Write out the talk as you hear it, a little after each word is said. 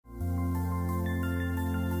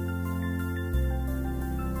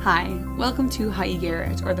Hi, welcome to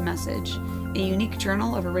Ha'igeret, or The Message, a unique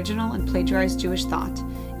journal of original and plagiarized Jewish thought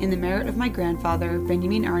in the merit of my grandfather,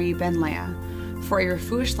 Benjamin Ari ben Leah, for a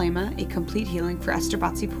refuah shlema, a complete healing for Esther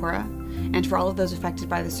Bat Zipporah, and for all of those affected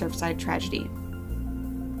by the Surfside tragedy.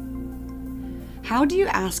 How do you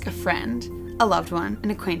ask a friend, a loved one, an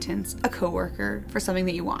acquaintance, a coworker, for something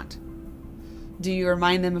that you want? Do you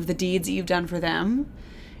remind them of the deeds that you've done for them?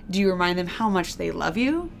 Do you remind them how much they love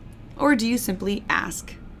you? Or do you simply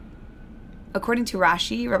ask? According to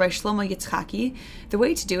Rashi, Rabbi Shlomo Yitzchaki, the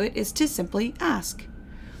way to do it is to simply ask.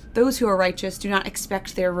 Those who are righteous do not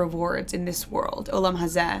expect their rewards in this world, Olam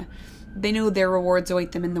Hazeh. They know their rewards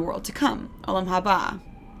await them in the world to come, Olam Haba.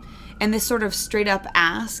 And this sort of straight-up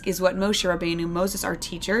ask is what Moshe Rabbeinu, Moses our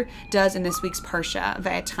teacher, does in this week's Parsha,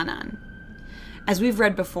 Va'etchanan. As we've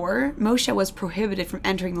read before, Moshe was prohibited from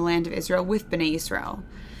entering the land of Israel with Bnei Yisrael,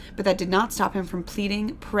 but that did not stop him from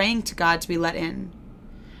pleading, praying to God to be let in.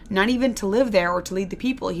 Not even to live there or to lead the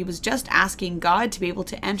people, he was just asking God to be able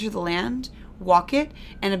to enter the land, walk it,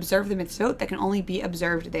 and observe the mitzvot that can only be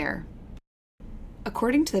observed there.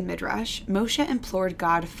 According to the Midrash, Moshe implored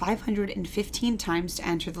God 515 times to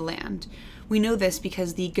enter the land. We know this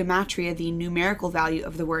because the gematria, the numerical value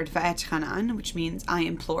of the word va'etchanan, which means I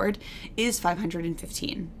implored, is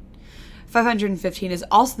 515. 515 is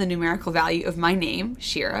also the numerical value of my name,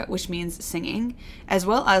 Shira, which means singing, as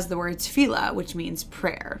well as the word tefillah, which means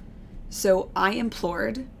prayer. So I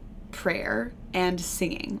implored, prayer, and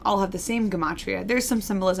singing all have the same gematria. There's some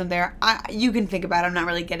symbolism there. You can think about it. I'm not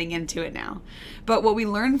really getting into it now. But what we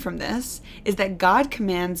learn from this is that God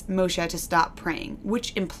commands Moshe to stop praying,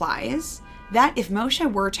 which implies that if Moshe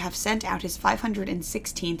were to have sent out his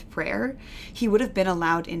 516th prayer, he would have been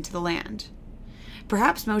allowed into the land.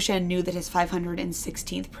 Perhaps Moshe knew that his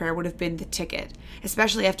 516th prayer would have been the ticket,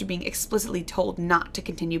 especially after being explicitly told not to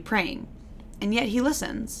continue praying. And yet he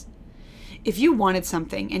listens. If you wanted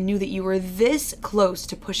something and knew that you were this close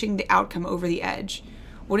to pushing the outcome over the edge,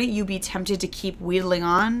 wouldn't you be tempted to keep wheedling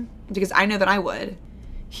on? Because I know that I would.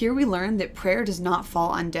 Here we learn that prayer does not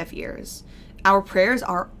fall on deaf ears. Our prayers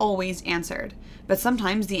are always answered, but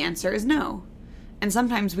sometimes the answer is no. And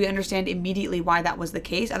sometimes we understand immediately why that was the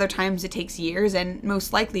case. Other times it takes years, and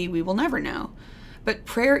most likely we will never know. But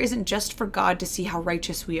prayer isn't just for God to see how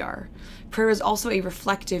righteous we are. Prayer is also a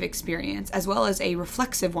reflective experience, as well as a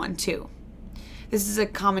reflexive one too. This is a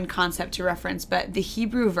common concept to reference, but the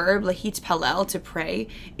Hebrew verb lehitpalel, to pray,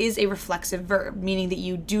 is a reflexive verb, meaning that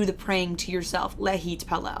you do the praying to yourself,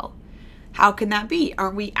 lehitpalel. How can that be?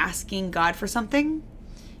 Aren't we asking God for something?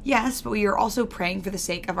 Yes, but we are also praying for the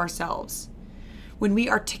sake of ourselves. When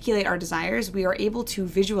we articulate our desires, we are able to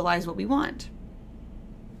visualize what we want.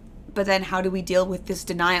 But then how do we deal with this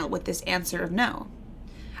denial, with this answer of no?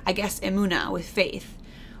 I guess emunah, with faith.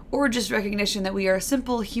 Or just recognition that we are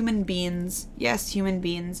simple human beings, yes, human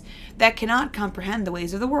beings, that cannot comprehend the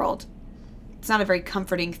ways of the world. It's not a very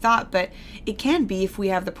comforting thought, but it can be if we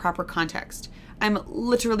have the proper context. I'm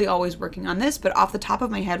literally always working on this, but off the top of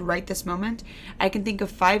my head right this moment, I can think of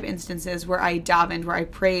 5 instances where I davened, where I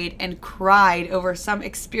prayed and cried over some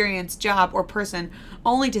experience, job, or person,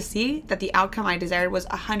 only to see that the outcome I desired was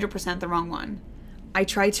 100% the wrong one. I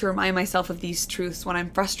try to remind myself of these truths when I'm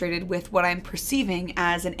frustrated with what I'm perceiving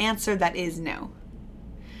as an answer that is no.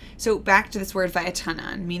 So back to this word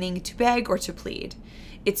va'etchanan, meaning to beg or to plead.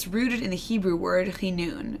 It's rooted in the Hebrew word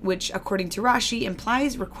chinun, which, according to Rashi,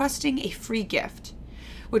 implies requesting a free gift,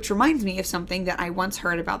 which reminds me of something that I once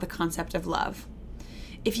heard about the concept of love.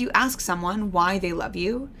 If you ask someone why they love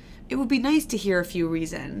you, it would be nice to hear a few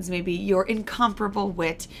reasons, maybe your incomparable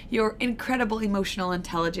wit, your incredible emotional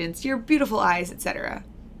intelligence, your beautiful eyes, etc.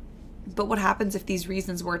 But what happens if these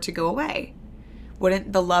reasons were to go away?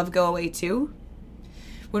 Wouldn't the love go away too?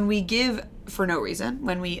 When we give for no reason,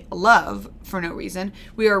 when we love for no reason,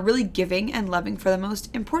 we are really giving and loving for the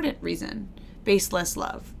most important reason, baseless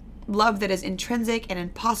love. Love that is intrinsic and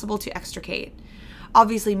impossible to extricate.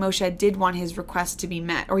 Obviously, Moshe did want his request to be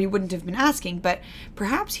met, or he wouldn't have been asking, but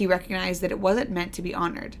perhaps he recognized that it wasn't meant to be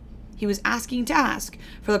honored. He was asking to ask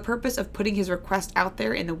for the purpose of putting his request out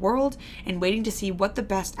there in the world and waiting to see what the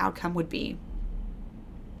best outcome would be.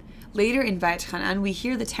 Later in Va'etchanan, we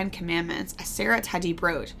hear the 10 Commandments, Aseret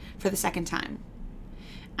HaDibrot, for the second time.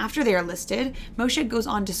 After they are listed, Moshe goes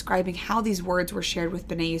on describing how these words were shared with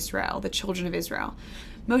Bnei Yisrael, the children of Israel.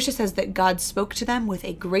 Moshe says that God spoke to them with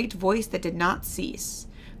a great voice that did not cease.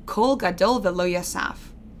 Kol gadol velo yasaf.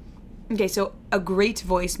 Okay, so a great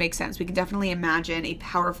voice makes sense. We can definitely imagine a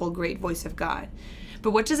powerful, great voice of God.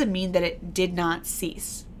 But what does it mean that it did not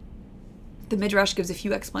cease? The Midrash gives a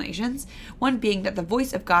few explanations, one being that the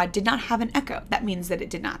voice of God did not have an echo. That means that it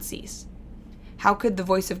did not cease. How could the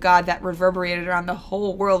voice of God that reverberated around the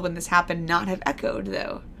whole world when this happened not have echoed,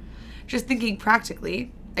 though? Just thinking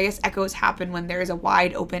practically, I guess echoes happen when there is a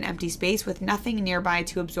wide open empty space with nothing nearby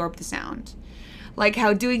to absorb the sound. Like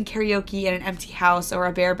how doing karaoke in an empty house or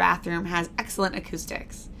a bare bathroom has excellent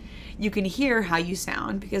acoustics. You can hear how you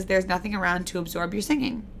sound because there's nothing around to absorb your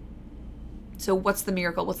singing. So what's the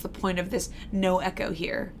miracle? What's the point of this no echo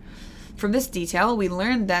here? From this detail, we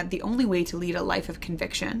learned that the only way to lead a life of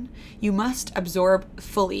conviction, you must absorb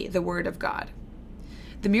fully the Word of God.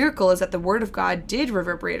 The miracle is that the Word of God did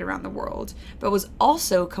reverberate around the world, but was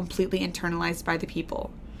also completely internalized by the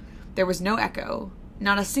people. There was no echo,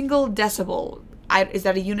 not a single decibel. Is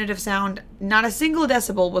that a unit of sound? Not a single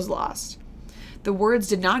decibel was lost. The words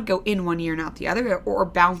did not go in one ear and out the other, or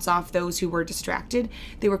bounce off those who were distracted.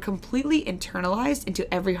 They were completely internalized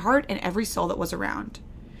into every heart and every soul that was around.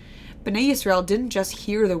 Bnei Yisrael didn't just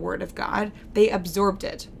hear the word of God, they absorbed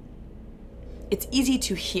it. It's easy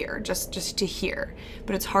to hear, just to hear,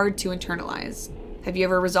 but it's hard to internalize. Have you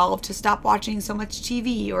ever resolved to stop watching so much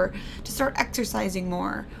TV, or to start exercising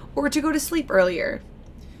more, or to go to sleep earlier?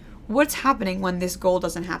 What's happening when this goal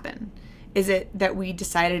doesn't happen? Is it that we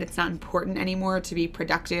decided it's not important anymore to be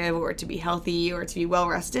productive, or to be healthy, or to be well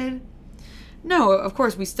rested? No, of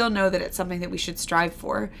course, we still know that it's something that we should strive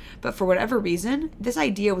for, but for whatever reason, this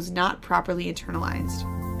idea was not properly internalized.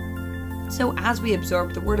 So as we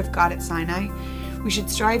absorb the Word of God at Sinai, we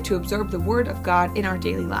should strive to absorb the Word of God in our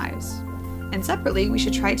daily lives. And separately, we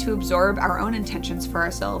should try to absorb our own intentions for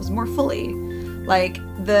ourselves more fully, like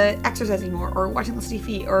the exercising more, or watching less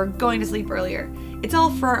TV, or going to sleep earlier. It's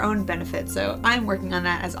all for our own benefit, so I'm working on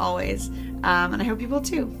that as always, and I hope you will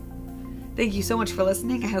too. Thank you so much for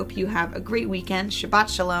listening. I hope you have a great weekend. Shabbat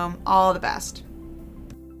Shalom. All the best.